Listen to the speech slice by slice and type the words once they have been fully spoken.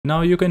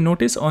Now you can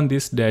notice on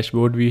this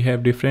dashboard we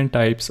have different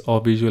types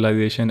of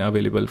visualization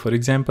available. For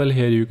example,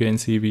 here you can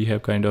see we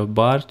have kind of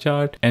bar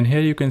chart, and here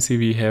you can see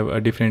we have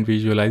a different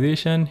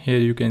visualization. Here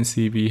you can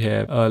see we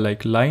have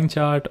like line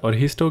chart or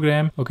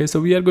histogram. Okay, so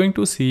we are going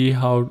to see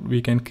how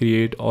we can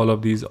create all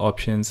of these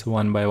options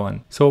one by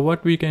one. So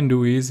what we can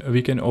do is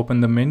we can open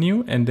the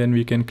menu and then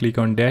we can click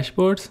on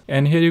dashboards,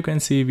 and here you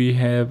can see we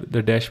have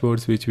the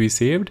dashboards which we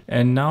saved,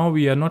 and now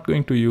we are not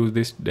going to use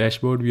this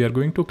dashboard. We are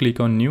going to click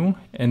on new,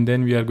 and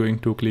then we are going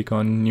to click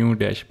on new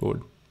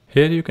dashboard.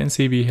 Here you can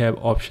see we have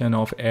option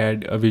of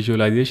add a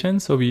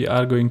visualization. So we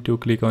are going to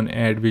click on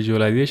add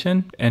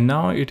visualization, and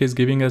now it is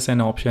giving us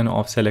an option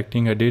of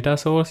selecting a data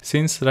source.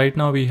 Since right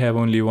now we have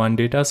only one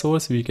data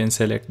source, we can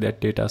select that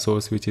data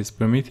source, which is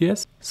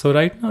Prometheus. So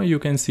right now you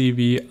can see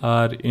we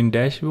are in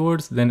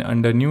dashboards, then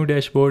under new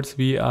dashboards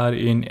we are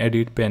in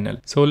edit panel.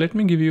 So let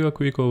me give you a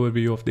quick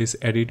overview of this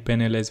edit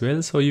panel as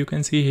well. So you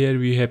can see here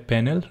we have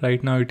panel.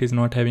 Right now it is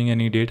not having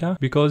any data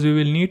because we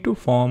will need to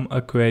form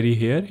a query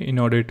here in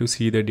order to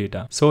see the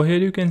data. So here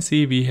you can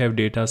see we have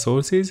data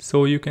sources.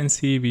 So you can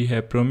see we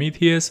have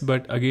Prometheus,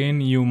 but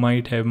again you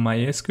might have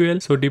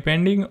MySQL. So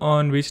depending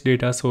on which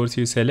data source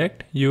you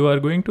select, you are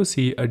going to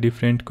see a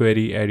different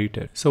query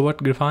editor. So what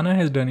Grafana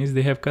has done is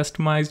they have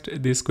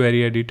customized this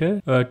query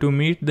editor to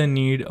meet the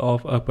need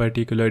of a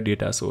particular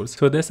data source.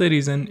 So that's the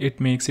reason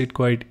it makes it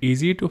quite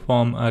easy to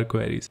form our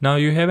queries. Now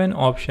you have an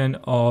option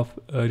of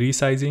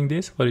resizing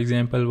this. For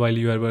example, while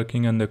you are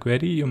working on the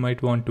query, you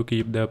might want to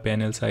keep the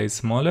panel size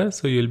smaller,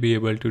 so you'll be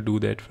able to do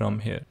that from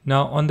here.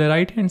 Now on the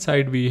right hand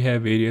side we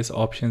have various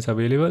options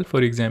available.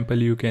 For example,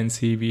 you can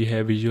see we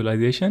have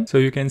visualization. So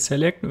you can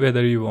select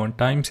whether you want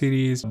time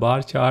series,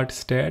 bar chart,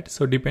 stat.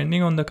 So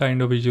depending on the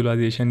kind of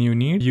visualization you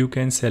need, you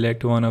can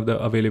select one of the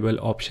available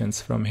options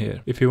from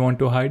here. If you want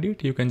to hide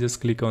it, you can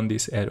just click on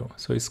this arrow.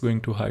 So it's going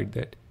to hide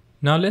that.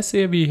 Now let's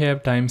say we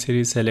have time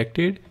series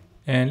selected,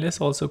 and let's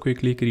also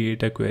quickly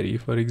create a query.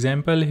 For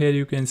example, here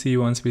you can see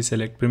once we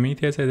select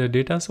Prometheus as a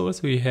data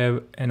source, we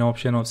have an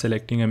option of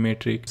selecting a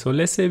metric. So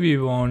let's say we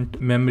want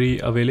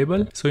memory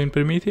available. So in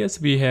Prometheus,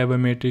 we have a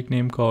metric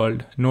name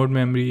called node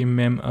memory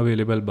mem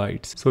available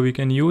bytes. So we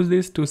can use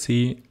this to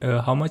see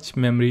how much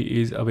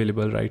memory is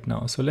available right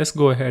now. So let's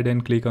go ahead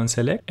and click on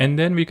select, and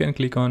then we can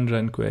click on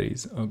run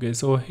queries. Okay,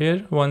 so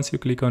here once you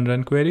click on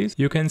run queries,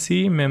 you can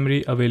see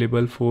memory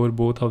available for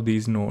both of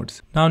these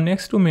nodes. Now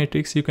next to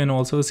matrix, you can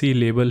also see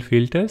label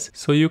filters.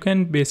 So you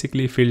can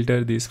basically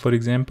filter this. For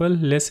example,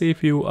 let's say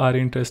if you are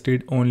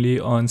interested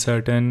only on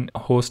certain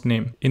host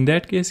name, in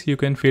that case you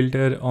can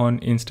filter on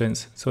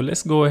instance. So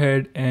let's go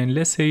ahead and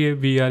let's say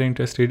we are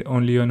interested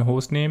only on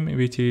host name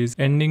which is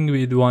ending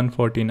with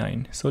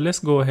 149. So let's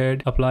go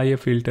ahead, apply a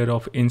filter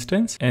of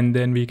instance, and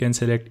then we can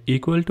select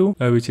equal to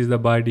which is the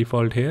by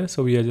default here.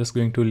 So we are just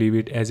going to leave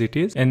it as it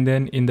is, and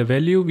then in the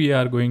value we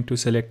are going to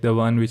select the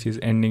one which is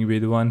ending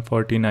with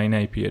 149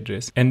 IP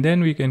address, and then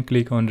we can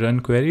click on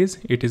run queries.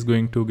 It is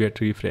going to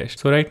get refreshed.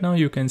 So right now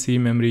you can see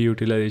memory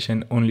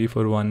utilization only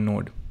for one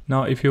node.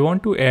 Now if you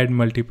want to add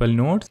multiple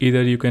nodes,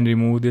 either you can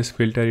remove this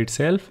filter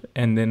itself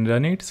and then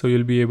run it, so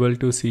you'll be able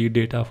to see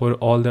data for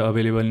all the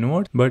available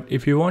nodes. But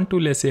if you want to,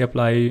 let's say,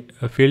 apply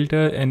a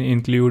filter and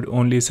include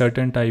only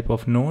certain type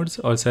of nodes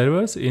or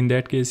servers, in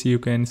that case you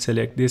can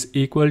select this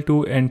equal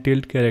to and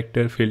tilde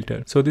character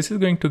filter. So this is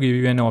going to give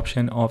you an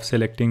option of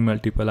selecting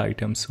multiple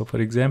items. So for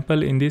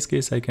example, in this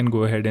case I can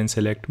go ahead and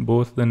select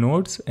both the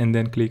nodes and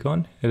then click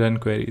on run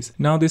queries.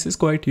 Now this is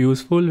quite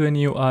useful when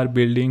you are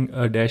building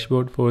a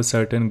dashboard for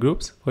certain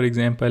groups. For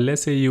example,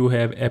 let's say you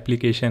have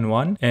application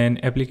 1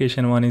 and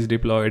application 1 is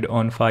deployed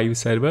on 5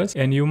 servers,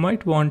 and you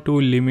might want to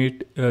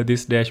limit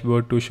this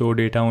dashboard to show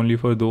data only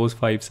for those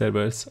 5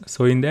 servers.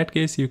 So in that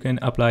case you can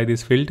apply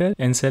this filter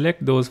and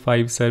select those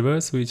 5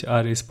 servers which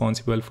are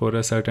responsible for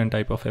a certain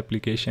type of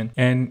application,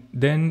 and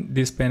then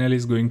this panel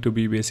is going to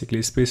be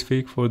basically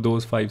specific for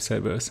those 5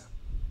 servers.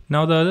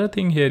 Now the other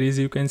thing here is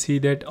you can see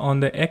that on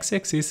the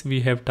x-axis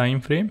we have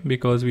time frame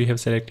because we have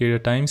selected a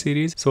time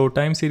series. So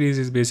time series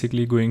is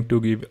basically going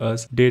to give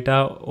us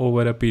data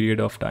over a period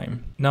of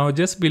time. Now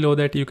just below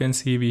that you can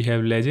see we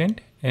have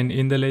legend, and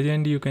in the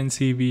legend you can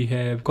see we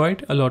have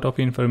quite a lot of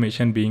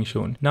information being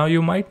shown. Now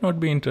you might not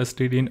be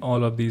interested in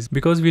all of these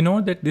because we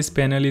know that this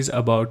panel is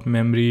about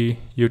memory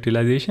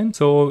utilization.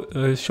 So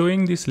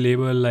showing this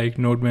label like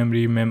node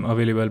memory mem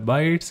available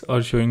bytes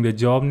or showing the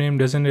job name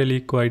doesn't really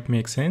quite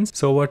make sense.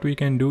 So what we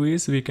can do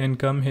is we can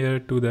come here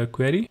to the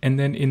query, and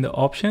then in the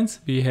options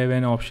we have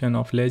an option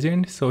of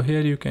legend. So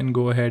here you can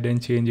go ahead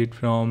and change it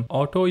from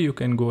auto, you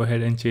can go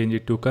ahead and change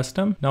it to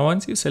custom. Now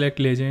once you select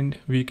legend,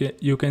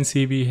 you can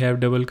see we have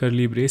double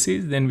curly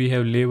braces, then we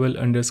have label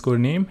underscore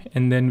name,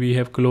 and then we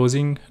have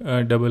closing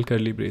double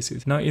curly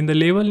braces. Now in the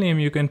label name,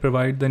 you can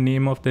provide the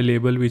name of the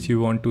label which you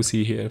want to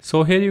see here.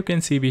 So here you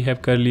can see we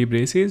have curly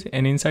braces,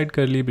 and inside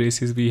curly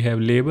braces we have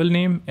label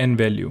name and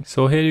value.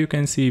 So here you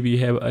can see we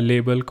have a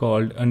label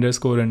called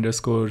underscore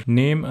underscore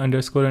name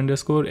underscore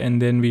underscore,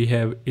 and then we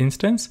have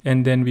instance,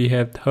 and then we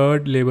have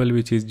third label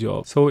which is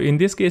job. So in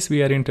this case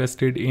we are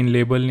interested in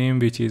label name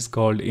which is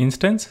called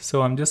instance.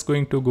 So I'm just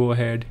going to go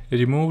ahead,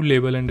 remove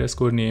label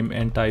underscore name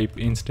and type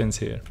instance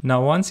here.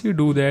 Now once you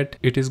do that,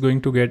 it is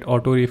going to get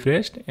auto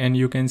refreshed, and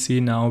you can see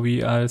now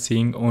we are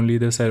seeing only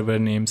the server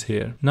names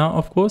here. Now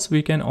of course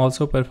we can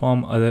also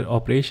perform other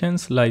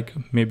operations like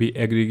maybe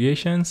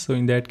aggregations. So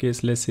in that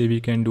case, let's say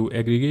we can do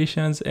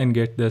aggregations and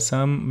get the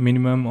sum,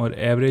 minimum or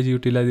average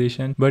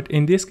utilization, but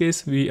in this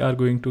case we are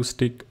going to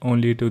stick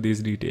only to this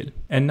detail.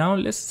 And now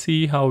let's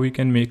see how we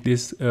can make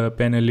this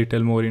panel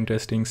little more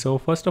interesting. So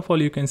first of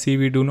all, you can see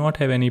we do not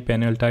have any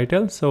panel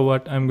title. So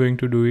what I'm going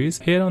to do is,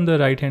 here on the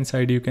right hand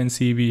side you can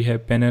see we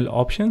have panel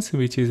options,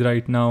 which is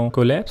right now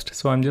collapsed.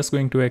 So I'm just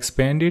going to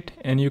expand it,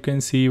 and you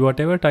can see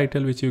whatever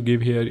title which you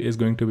give here is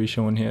going to be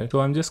shown here.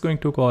 So I'm just going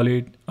to call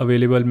it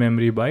available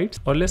memory bytes,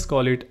 or let's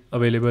call it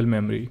available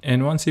memory.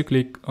 And once you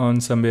click on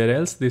somewhere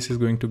else, this is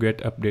going to get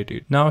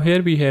updated. Now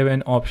here we have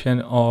an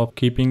option of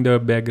keeping the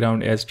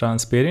background as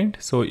transparent.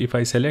 So if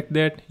I select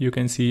that, you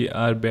can see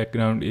our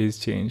background is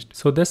changed.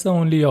 So that's the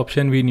only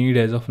option we need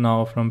as of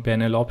now from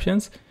panel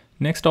options.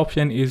 Next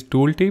option is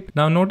tooltip.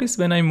 Now notice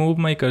when I move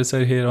my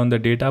cursor here on the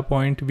data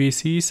point, we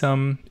see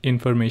some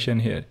information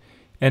here.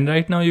 And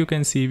right now you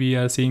can see we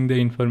are seeing the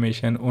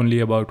information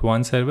only about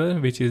one server,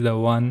 which is the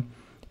one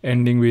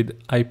ending with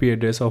IP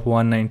address of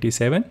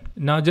 197.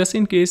 Now just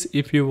in case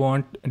if you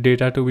want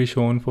data to be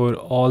shown for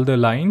all the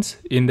lines,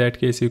 in that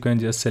case you can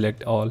just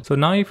select all. So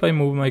now if I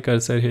move my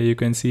cursor here, you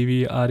can see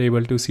we are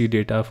able to see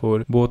data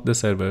for both the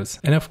servers.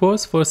 And of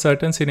course for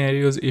certain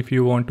scenarios, if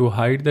you want to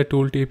hide the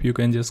tooltip, you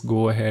can just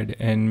go ahead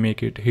and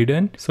make it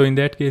hidden. So in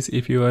that case,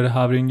 if you are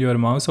hovering your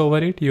mouse over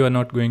it, you are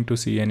not going to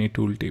see any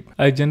tooltip.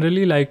 I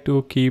generally like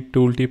to keep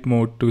tooltip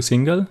mode to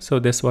single, so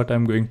that's what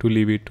I'm going to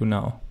leave it to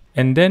now.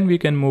 And then we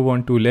can move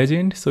on to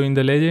legend. So in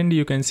the legend,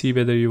 you can see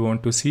whether you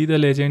want to see the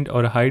legend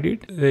or hide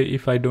it.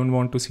 If I don't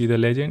want to see the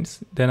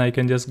legends, then I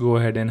can just go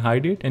ahead and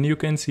hide it. And you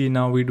can see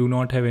now we do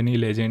not have any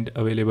legend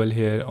available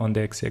here on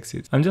the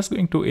x-axis. I'm just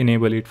going to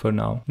enable it for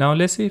now. Now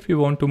let's say if you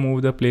want to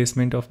move the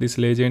placement of this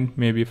legend,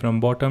 maybe from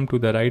bottom to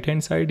the right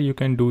hand side, you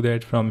can do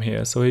that from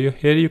here. So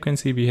here you can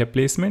see we have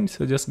placement.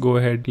 So just go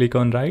ahead, click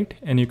on right,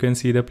 and you can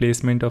see the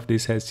placement of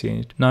this has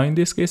changed. Now in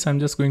this case, I'm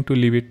just going to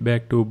leave it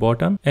back to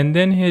bottom. And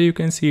then here you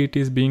can see it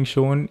is being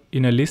shown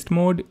in a list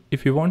mode.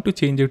 If you want to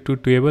change it to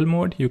table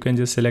mode, you can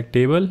just select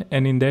table,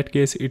 and in that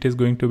case it is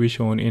going to be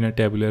shown in a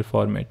tabular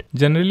format.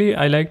 Generally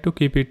I like to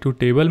keep it to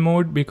table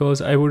mode because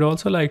I would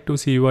also like to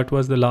see what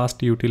was the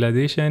last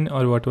utilization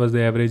or what was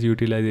the average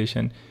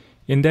utilization.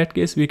 In that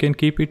case we can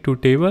keep it to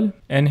table,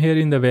 and here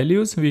in the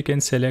values we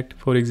can select,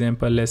 for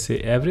example, let's say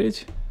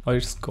average, or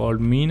it's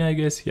called mean, I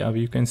guess. Yeah,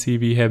 you can see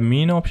we have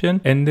mean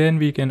option, and then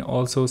we can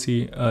also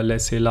see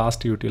let's say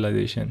last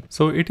utilization.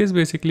 So it is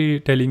basically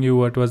telling you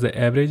what was the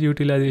average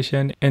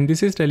utilization, and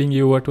this is telling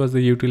you what was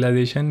the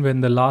utilization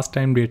when the last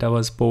time data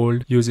was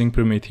polled using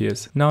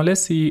Prometheus. Now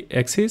let's see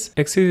axis.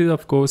 Axis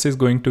of course is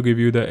going to give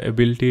you the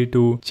ability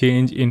to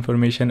change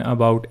information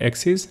about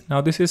axis.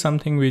 Now this is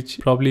something which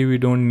probably we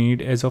don't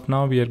need as of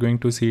now. We are going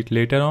to see it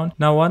later on.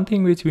 Now one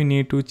thing which we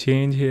need to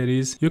change here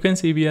is, you can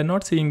see we are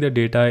not seeing the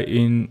data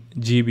in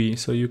GB.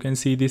 So you can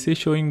see this is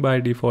showing by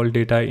default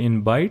data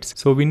in bytes.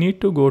 So we need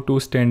to go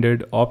to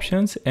standard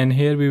options, and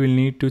here we will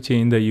need to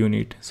change the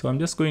unit. So I'm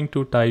just going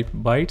to type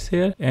bytes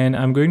here, and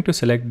I'm going to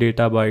select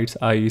data bytes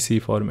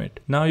IEC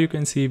format. Now you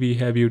can see we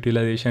have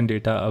utilization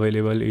data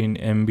available in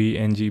MB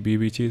and GB,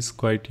 which is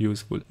quite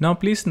useful. Now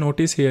please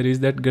notice here is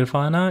that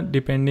Grafana,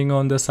 depending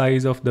on the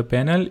size of the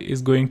panel,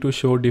 is going to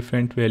show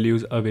different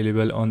values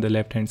available on the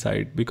left hand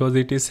side because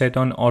it is set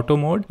on auto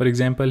mode. For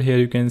example, here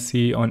you can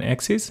see on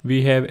axis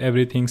we have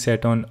everything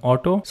set on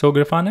auto. So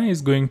Grafana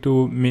is going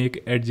to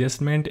make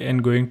adjustment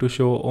and going to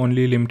show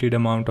only limited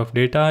amount of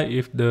data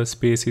if the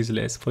space is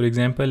less. For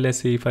example, let's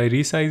say if I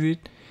resize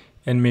it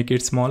and make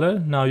it smaller,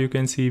 now you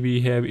can see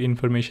we have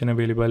information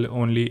available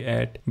only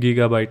at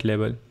gigabyte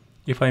level.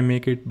 If I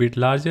make it bit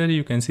larger,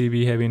 you can see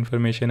we have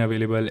information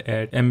available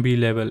at MB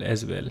level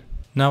as well.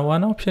 Now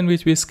one option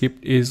which we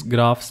skipped is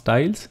graph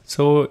styles.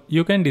 So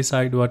you can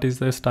decide what is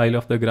the style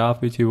of the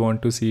graph which you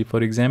want to see.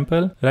 For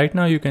example, right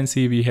now you can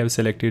see we have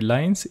selected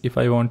lines. If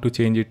I want to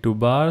change it to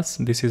bars,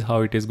 this is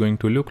how it is going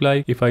to look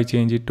like. If I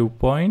change it to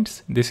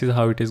points, this is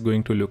how it is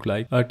going to look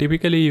like.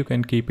 Typically you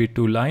can keep it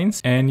to lines,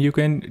 and you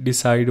can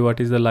decide what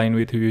is the line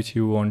width which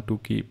you want to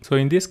keep. So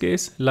in this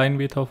case, line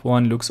width of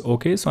 1 looks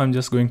okay. So I'm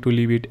just going to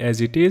leave it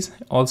as it is.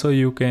 Also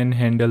you can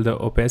handle the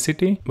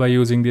opacity by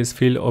using this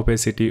fill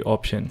opacity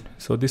option.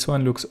 So this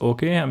one looks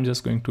okay. I'm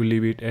just going to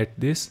leave it at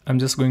this. I'm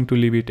just going to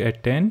leave it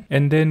at 10.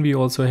 And then we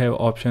also have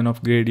option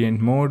of gradient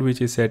mode,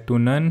 which is set to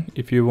none.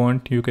 If you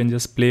want, you can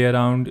just play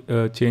around,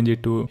 change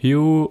it to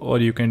hue, or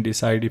you can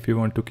decide if you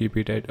want to keep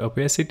it at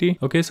opacity.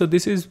 Okay, so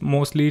this is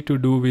mostly to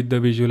do with the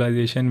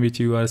visualization which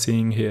you are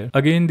seeing here.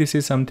 Again, this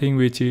is something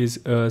which is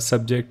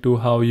subject to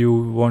how you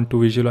want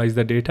to visualize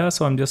the data.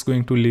 So I'm just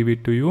going to leave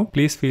it to you.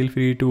 Please feel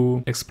free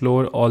to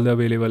explore all the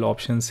available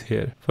options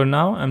here. For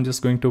now, I'm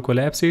just going to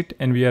collapse it,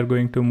 and we are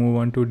going to move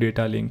on to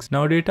data links.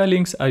 Now data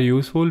links are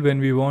useful when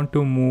we want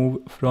to move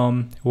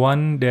from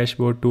one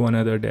dashboard to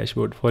another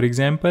dashboard. For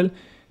example,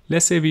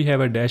 let's say we have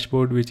a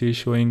dashboard which is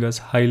showing us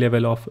high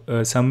level of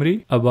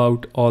summary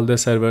about all the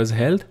servers'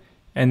 health,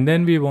 and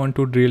then we want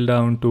to drill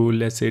down to,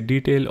 let's say,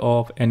 detail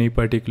of any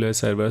particular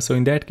server. So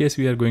in that case,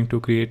 we are going to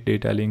create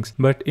data links.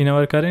 But in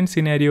our current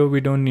scenario,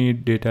 we don't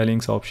need data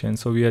links option.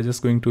 So we are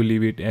just going to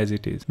leave it as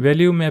it is.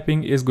 Value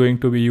mapping is going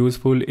to be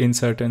useful in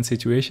certain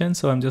situations.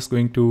 So I'm just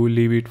going to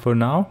leave it for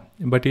now.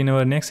 But in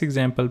our next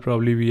example,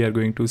 probably we are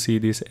going to see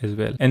this as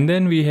well. And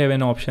then we have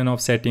an option of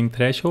setting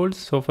thresholds.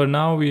 So for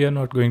now, we are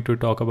not going to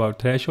talk about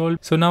threshold.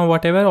 So now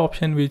whatever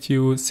option which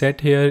you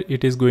set here,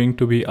 it is going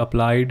to be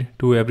applied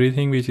to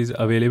everything which is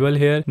available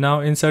here. Now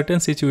in certain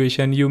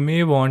situation, you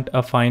may want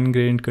a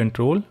fine-grained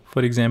control.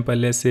 For example,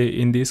 let's say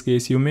in this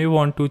case, you may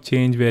want to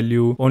change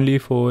value only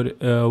for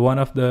one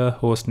of the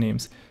host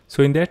names.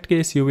 So in that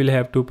case, you will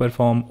have to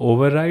perform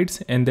overrides,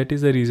 and that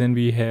is the reason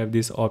we have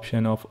this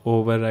option of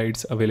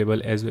overrides available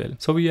as well.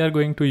 So we are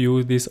going to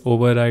use these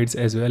overrides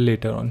as well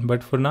later on.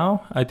 But for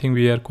now, I think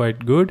we are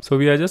quite good. So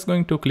we are just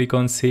going to click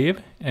on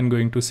save and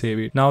going to save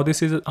it. Now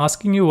this is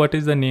asking you what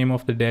is the name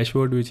of the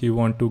dashboard which you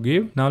want to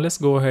give. Now let's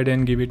go ahead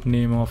and give it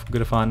name of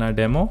Grafana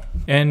demo,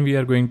 and we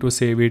are going to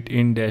save it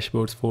in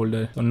dashboards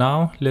folder. So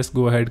now let's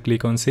go ahead,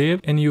 click on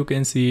save, and you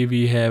can see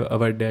we have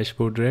our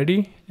dashboard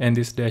ready, and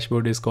this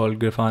dashboard is called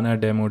Grafana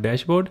demo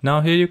dashboard. Now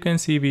here you can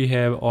see we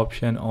have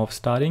option of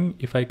starring.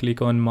 If I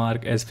click on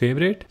mark as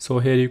favorite, so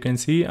here you can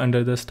see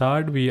under the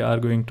start, we are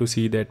going to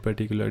see that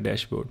particular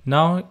dashboard.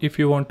 Now if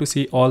you want to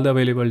see all the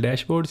available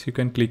dashboards, you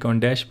can click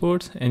on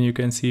dashboards, and you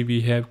can see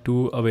we have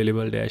 2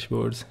 available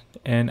dashboards.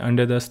 And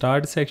under the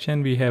start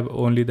section, we have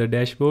only the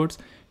dashboards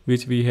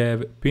which we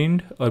have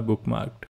pinned or bookmarked.